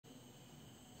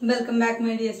Welcome back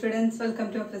my dear students.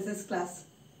 Welcome to our physics class.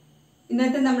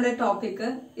 ഇന്നത്തെ നമ്മുടെ topic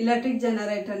electric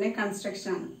ജനറേറ്ററിന്റെ construction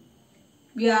ആണ്.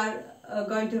 We are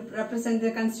going to represent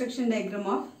the construction diagram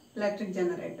of electric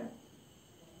generator.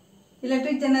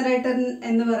 Electric generator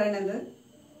എന്ന് പറയുന്നത്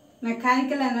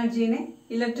mechanical എനർജിനെ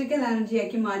electrical energy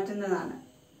ആക്കി മാറ്റുന്നതാണ്.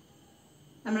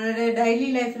 നമ്മുടെ daily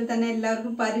ലൈഫിൽ തന്നെ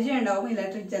എല്ലാവർക്കും പരിചയം ഉണ്ടാവും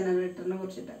ഇലക്ട്രിക് ജനറേറ്ററിനെ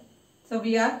കുറിച്ചിട്ട്. So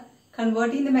we are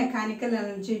converting the mechanical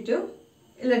energy to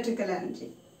electrical energy.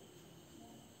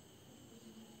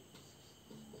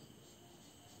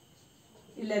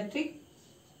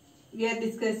 We are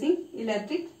discussing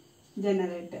electric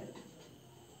generator.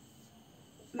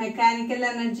 Mechanical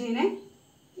energy ne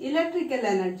electrical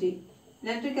energy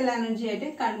ആയിട്ട്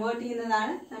കൺവേർട്ട്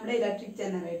ചെയ്യുന്നതാണ് നമ്മുടെ ഇലക്ട്രിക്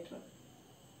ജനറേറ്റർ.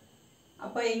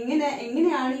 അപ്പോൾ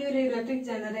എങ്ങനെയാണ് ഈ ഒരു ഇലക്ട്രിക്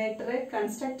ജനറേറ്റർ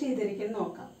കൺസ്ട്രക്ട് ചെയ്തിരിക്കുന്നത്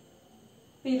നോക്കാം.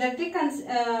 ഇലക്ട്രിക്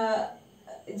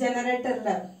ജനറേറ്ററിൽ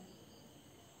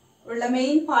ഉള്ള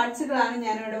മെയിൻ പാർട്സുകളാണ്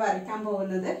ഞാനിവിടെ വരയ്ക്കാൻ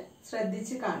പോകുന്നത്.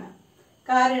 ശ്രദ്ധിച്ച് കാണാം.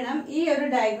 കാരണം ഈ ഒരു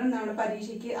ഡയഗ്രം നമ്മുടെ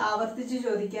പരീക്ഷയ്ക്ക് ആവർത്തിച്ച്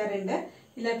ചോദിക്കാറുണ്ട്.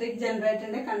 ഇലക്ട്രിക്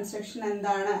ജനറേറ്ററിന്റെ കൺസ്ട്രക്ഷൻ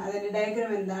എന്താണ്, അതിന്റെ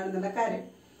ഡയഗ്രം എന്താണെന്നുള്ള കാര്യം.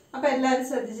 അപ്പൊ എല്ലാവരും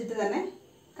ശ്രദ്ധിച്ചിട്ട് തന്നെ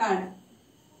കാണാം.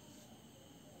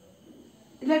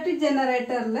 ഇലക്ട്രിക്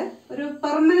ജനറേറ്ററിൽ ഒരു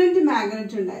പെർമനന്റ്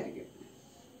മാഗ്നറ്റ് ഉണ്ടായിരിക്കും.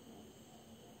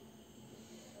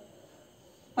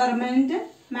 Permanent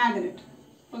magnet.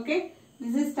 Okay,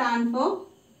 this is stand for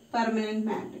permanent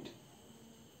magnet.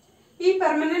 ഈ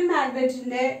പെർമനന്റ്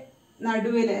മാഗ്നറ്റിന്റെ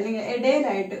നടുവിൽ അല്ലെങ്കിൽ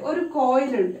ഇടയിലായിട്ട് ഒരു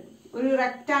കോയിലുണ്ട്, ഒരു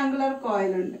റെക്ടാങ്കുലർ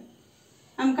കോയിലുണ്ട്.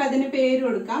 നമുക്കതിന് പേര്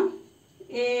കൊടുക്കാം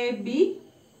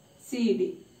ABCD.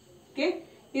 ഓക്കെ,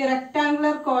 ഈ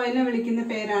റെക്ടാങ്കുലർ കോയിലിനെ വിളിക്കുന്ന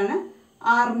പേരാണ്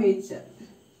armature.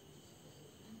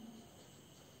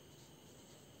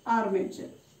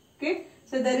 Okay,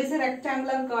 so there is a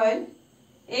rectangular coil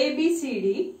ABCD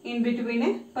in between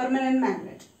a permanent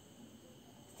magnet.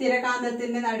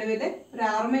 സ്ഥിരകാന്തത്തിന്റെ നടുവിൽ ഒരു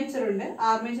ആർമേച്ചർ ഉണ്ട്.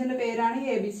 ആർമേച്ചറിന്റെ പേരാണ്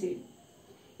ABCD.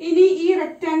 ഇനി ഈ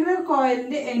റെക്ടാങ്കുലർ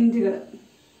കോയിലിന്റെ എൻഡുകൾ,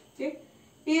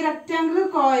 ഈ റെക്ടാങ്കുലർ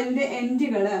കോയിലിന്റെ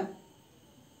എൻഡുകൾ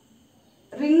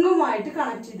റിങ്ങുമായിട്ട്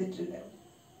കണക്ട് ചെയ്തിട്ടുണ്ട്.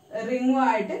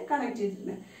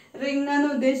 റിങ് എന്ന്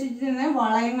ഉദ്ദേശിച്ചിരുന്നത്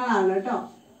വളയങ്ങളാണ് കേട്ടോ.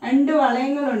 2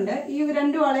 വളയങ്ങളുണ്ട്. ഈ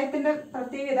 2 വളയത്തിന്റെ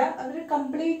പ്രത്യേകത അതൊരു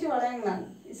complete വളയങ്ങളാണ്.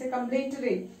 It's A complete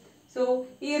ring. So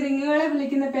ഈ റിങ്ങുകളെ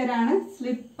വിളിക്കുന്ന പേരാണ്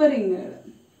സ്ലിപ്പ് റിങ്ങുകൾ.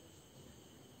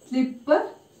 സ്ലിപ്പ്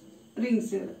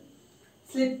റിങ്സുകൾ.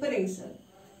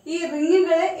 ഈ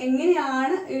റിങ്ങുകളെ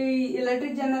എങ്ങനെയാണ് ഈ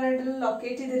ഇലക്ട്രിക് ജനറേറ്ററിൽ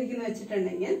ലൊക്കേറ്റ് ചെയ്തിരിക്കുന്നത്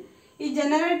വെച്ചിട്ടുണ്ടെങ്കിൽ, ഈ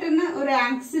ജനറേറ്ററിന് ഒരു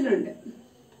ആക്സിൽ ഉണ്ട്.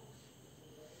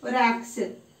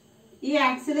 ഈ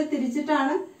ആക്സിൽ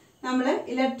തിരിച്ചിട്ടാണ് നമ്മൾ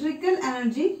ഇലക്ട്രിക്കൽ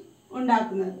എനർജി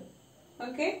ഉണ്ടാക്കുന്നത്.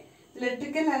 ഓക്കെ,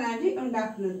 ഇലക്ട്രിക്കൽ എനർജി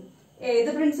ഉണ്ടാക്കുന്നത് ഏത്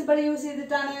പ്രിൻസിപ്പൾ യൂസ്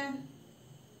ചെയ്തിട്ടാണ്?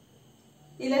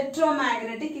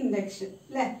 ഇലക്ട്രോമാഗ്നറ്റിക് ഇൻഡക്ഷൻ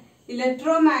അല്ലെ.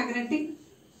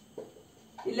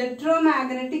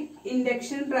 ഇലക്ട്രോമാഗ്നറ്റിക്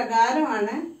ഇൻഡക്ഷൻ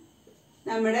പ്രകാരമാണ്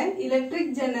നമ്മുടെ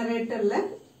ഇലക്ട്രിക് ജനറേറ്ററിൽ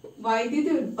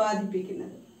വൈദ്യുതി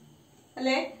ഉത്പാദിപ്പിക്കുന്നത്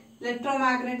അല്ലെ.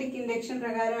 ഇലക്ട്രോമാഗ്നറ്റിക് ഇൻഡക്ഷൻ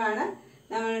പ്രകാരമാണ്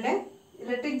നമ്മുടെ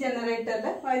ഇലക്ട്രിക് ജനറേറ്ററിൽ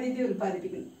വൈദ്യുതി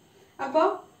ഉത്പാദിപ്പിക്കുന്നത്. അപ്പോൾ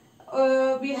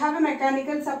we have a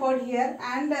mechanical support here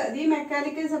and the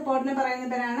mechanical support ne parayuna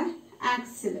perana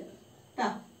axle.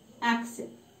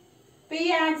 അപ്പോൾ ഈ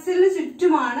ആക്സിലിന്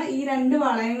ചുറ്റുമാണ് ഈ 2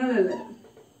 വളയങ്ങളുള്ളത്.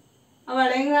 ആ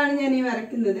വളയങ്ങളാണ് ഞാൻ ഈ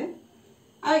വരയ്ക്കുന്നത്.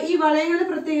 ഈ വളയങ്ങളുടെ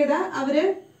പ്രത്യേകത അവര്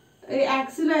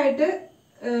ആക്സിലായിട്ട്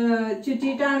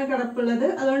ചുറ്റിയിട്ടാണ് കിടപ്പുള്ളത്.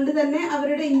 അതുകൊണ്ട് തന്നെ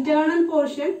അവരുടെ ഇന്റേണൽ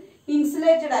പോർഷൻ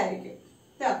ഇൻസുലേറ്റഡ് ആയിരിക്കും.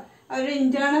 അവരുടെ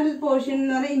ഇന്റേണൽ പോർഷൻ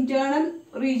എന്ന് പറയുന്നത്, ഇന്റേണൽ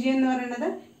റീജിയൻ എന്ന് പറയുന്നത്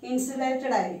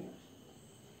ഇൻസുലേറ്റഡ് ആയിരിക്കും.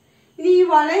 ഇനി ഈ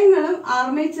വളയങ്ങളും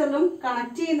ആർമേച്ചറിലും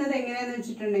കണക്ട് ചെയ്യുന്നത് എങ്ങനെയാന്ന്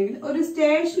വെച്ചിട്ടുണ്ടെങ്കിൽ ഒരു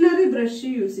സ്റ്റേഷനറി ബ്രഷ്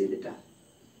യൂസ് ചെയ്തിട്ടാണ്.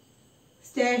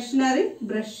 Stationary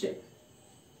brush.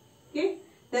 Okay,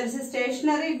 there is a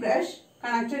stationary brush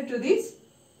connected to these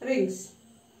rings,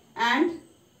 and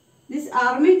this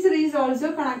armature is also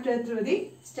connected through the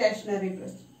stationary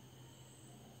brush.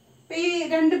 ഈ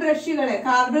 2 ബ്രഷുകളെ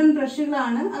കാർബൺ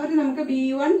ബ്രഷുകളാണ്. അവർ നമുക്ക്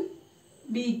B1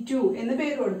 B2 എന്ന്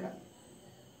പേര് കൊടുക്കാം.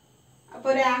 അപ്പോൾ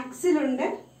ഒരു ആക്സിലുണ്ട്.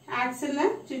 ആക്സിലിന്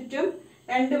ചുറ്റും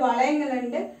 2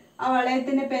 വളയങ്ങളുണ്ട്. ആ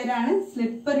വളയത്തിന്റെ പേരാണ്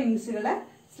സ്ലിപ്പ്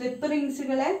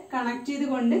റിങ്സുകളെ കണക്ട്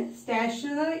ചെയ്തുകൊണ്ട്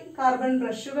stationery carbon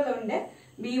ബ്രഷുകളുണ്ട്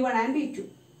B1 and B2.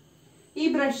 ഈ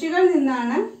ബ്രഷുകളിൽ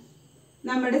നിന്നാണ്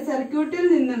നമ്മുടെ സർക്യൂട്ടിൽ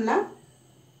നിന്നുള്ള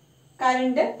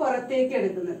കറണ്ട് പുറത്തേക്ക്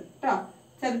എടുക്കുന്നത് കേട്ടോ.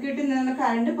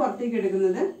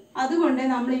 അതുകൊണ്ട്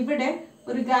നമ്മൾ ഇവിടെ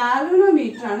ഒരു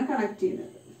ഗാൽവനോമീറ്റർ ആണ് കണക്ട്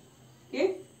ചെയ്യുന്നത്. Okay,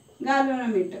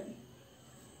 galvanometer.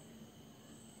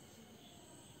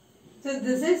 So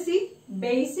this is the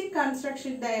basic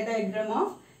construction diagram of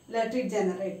electric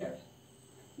generator.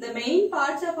 The main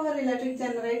parts of our electric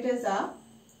generators are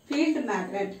field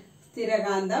magnet,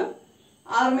 സ്ഥിരകാന്തം,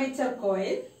 armature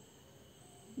coil,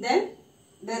 then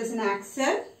there is an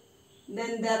axle,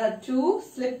 then there are 2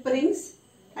 slip rings,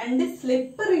 and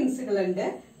slip rings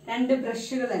and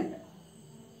brushകൾ ഉണ്ട്.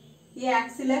 ഈ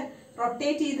axle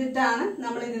rotate ചെയ്തിട്ടാണ്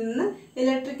നമ്മൾ ഇതിൽ നിന്ന്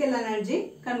electrical energy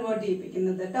convert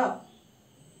ചെയ്യിപ്പിക്കുന്നത് കേട്ടോ.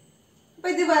 അപ്പൊ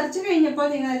ഇത് വരച്ചു കഴിഞ്ഞപ്പോൾ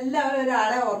നിങ്ങൾ എല്ലാവരും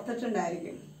ഒരാളെ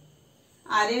ഓർത്തിട്ടുണ്ടായിരിക്കും.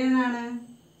 ആരെയാണ്?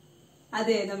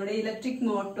 അതെ, നമ്മുടെ ഇലക്ട്രിക്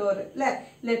മോട്ടോർ അല്ലെ.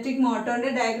 ഇലക്ട്രിക്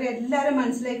മോട്ടോറിന്റെ ഡയഗ്രം എല്ലാവരും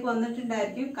മനസ്സിലേക്ക്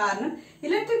വന്നിട്ടുണ്ടായിരിക്കും. കാരണം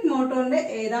ഇലക്ട്രിക് മോട്ടോറിന്റെ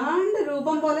ഏതാണ്ട്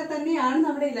രൂപം പോലെ തന്നെയാണ്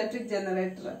നമ്മുടെ ഇലക്ട്രിക്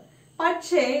ജനറേറ്റർ.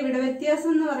 പക്ഷേ ഇവിടെ വ്യത്യാസം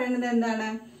എന്ന് പറയുന്നത് എന്താണ്?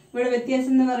 ഇവിടെ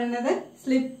വ്യത്യാസം എന്ന് പറയുന്നത്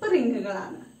സ്ലിപ്പ്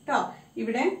റിങ്ങുകളാണ് കേട്ടോ.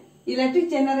 ഇവിടെ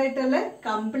ഇലക്ട്രിക് ജനറേറ്ററിൽ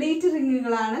കംപ്ലീറ്റ്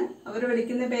റിങ്ങുകളാണ്, അവർ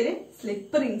വിളിക്കുന്ന പേര്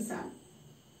സ്ലിപ്പ് റിങ്സ് ആണ്.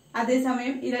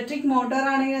 അതേസമയം ഇലക്ട്രിക് മോട്ടോർ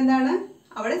ആണെങ്കിൽ എന്താണ്?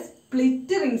 അവിടെ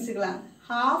സ്പ്ലിറ്റ് റിങ്സുകളാണ്,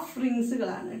 ഹാഫ്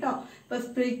റിങ്സുകളാണ് കേട്ടോ. അപ്പൊ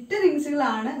സ്പ്ലിറ്റ്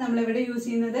റിങ്സുകളാണ് നമ്മൾ ഇവിടെ യൂസ്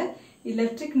ചെയ്യുന്നത്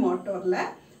ഇലക്ട്രിക് മോട്ടോറില്.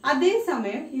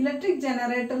 അതേസമയം ഇലക്ട്രിക്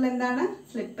ജനറേറ്ററിൽ എന്താണ്?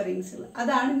 സ്ലിപ്പ് റിങ്സുകൾ.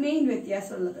 അതാണ് മെയിൻ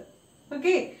വ്യത്യാസമുള്ളത്.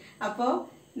 ഓക്കെ, അപ്പോ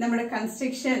നമ്മുടെ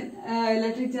കൺസ്ട്രക്ഷൻ,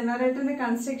 ഇലക്ട്രിക് ജനറേറ്ററിന്റെ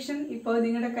കൺസ്ട്രക്ഷൻ ഇപ്പോൾ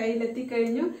നിങ്ങളുടെ കയ്യിൽ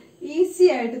എത്തിക്കഴിഞ്ഞു. ഈസി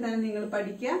ആയിട്ട് തന്നെ നിങ്ങൾ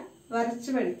പഠിക്കുക,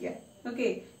 വരച്ച് പഠിക്കുക. ഓക്കെ,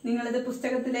 നിങ്ങളിത്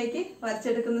പുസ്തകത്തിലേക്ക്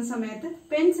വരച്ചെടുക്കുന്ന സമയത്ത്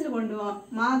പെൻസിൽ കൊണ്ടുപോകാൻ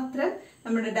മാത്രം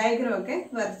നമ്മുടെ ഡയഗ്രാം ഒക്കെ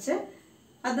വരച്ച്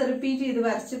അത് റിപ്പീറ്റ് ചെയ്ത്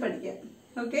വരച്ച് പഠിക്കുക.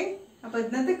 ഓക്കെ, അപ്പൊ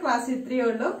ഇന്നത്തെ ക്ലാസ് ഇത്രയേ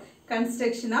ഉള്ളൂ.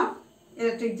 Construction of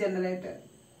electric generator.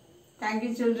 Thank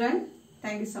you children.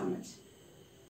 Thank you so much.